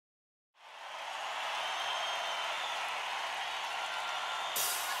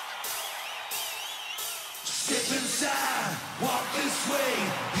Step inside, walk this way,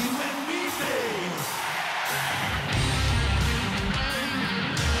 you and me, babe.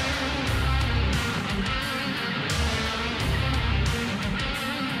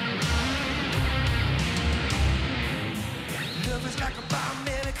 Love is like a bomb,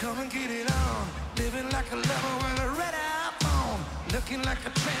 baby, come and get it on. Living like a lover with a red iPhone. Looking like a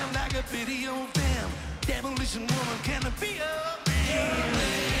tramp, like a video film. Demolition woman, can it be a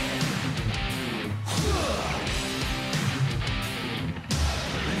man?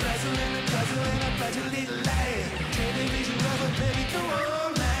 Puzzle and a puzzle and a puzzle little light. Television lover, baby, come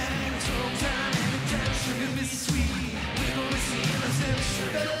on.